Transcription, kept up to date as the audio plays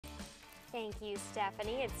Thank you,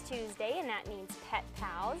 Stephanie. It's Tuesday, and that means Pet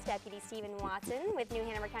Pals. Deputy Stephen Watson with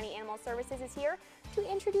New-Hanover County Animal Services is here to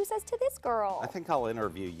introduce us to this girl. I think I'll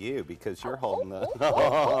interview you because you're holding the...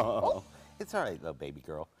 It's all right, little baby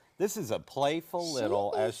girl. This is a playful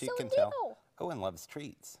little, as you can tell. Oh, and loves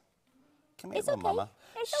treats. Come here, little mama.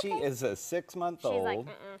 She is a 6-month-old.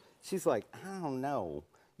 She's like, I don't know.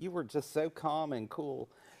 You were just so calm and cool.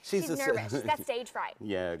 She's nervous. She's got stage fright.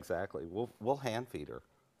 Yeah, exactly. We'll hand feed her.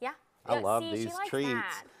 Yeah. I love these treats.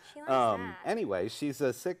 She likes that. Anyway, she's a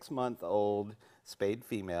 6-month-old spayed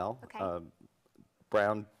female, Okay.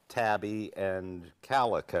 brown tabby and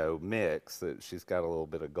calico mix. She's got a little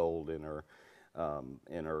bit of gold in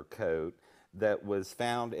her coat. That was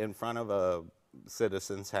found in front of a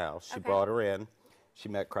citizen's house. She brought her in. She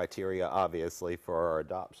met criteria, obviously, for our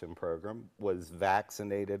adoption program. Was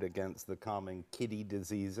vaccinated against the common kitty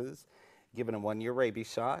diseases. Given a 1-year rabies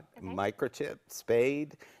shot, microchip,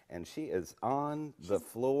 spayed, and she is on the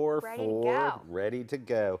floor, ready to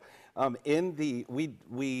go.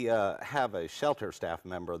 We have a shelter staff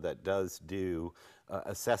member that does do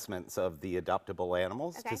assessments of the adoptable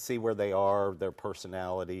animals to see where they are, their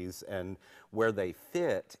personalities, and where they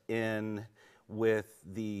fit in with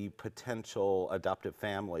the potential adoptive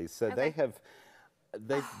families. So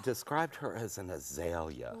they've described her as an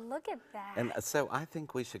azalea. Look at that. And so I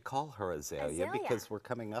think we should call her Azalea because we're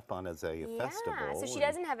coming up on Azalea Festival. So she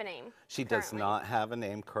doesn't have a name. She does not have a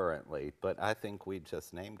name currently, but I think we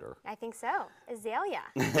just named her. I think so. Azalea.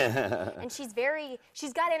 And she's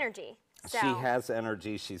got energy. So. She has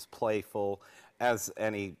energy. She's playful, as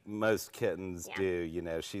most kittens do. You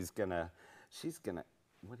know, she's gonna.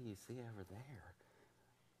 What do you see over there?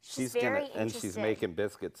 She's very interested. And she's making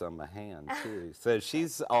biscuits on my hand too. So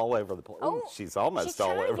she's all over the place. Oh, she's almost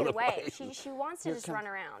all over the place. She wants to just run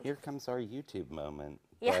around. Here comes our YouTube moment.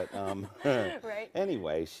 Yeah. But,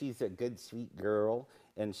 Anyway, she's a good, sweet girl,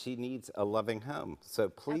 and she needs a loving home. So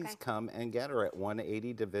please come and get her at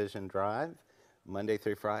 180 Division Drive, Monday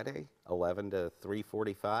through Friday, 11 to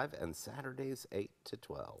 3:45, and Saturdays 8 to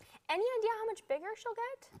 12. Any idea how much bigger she'll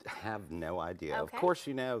get? I have no idea. Of course,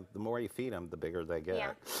 you know, the more you feed them, the bigger they get.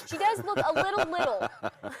 Yeah. She does look a little.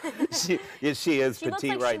 she is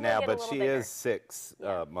petite like right now, but she bigger. is 6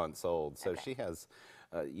 months old. So she has,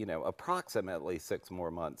 approximately 6 more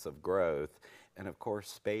months of growth. And of course,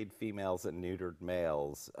 spayed females and neutered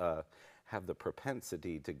males have the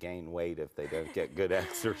propensity to gain weight if they don't get good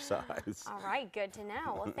exercise. All right, good to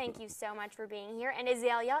know. Well, thank you so much for being here. And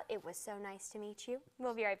Azalea, it was so nice to meet you.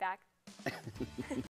 We'll be right back.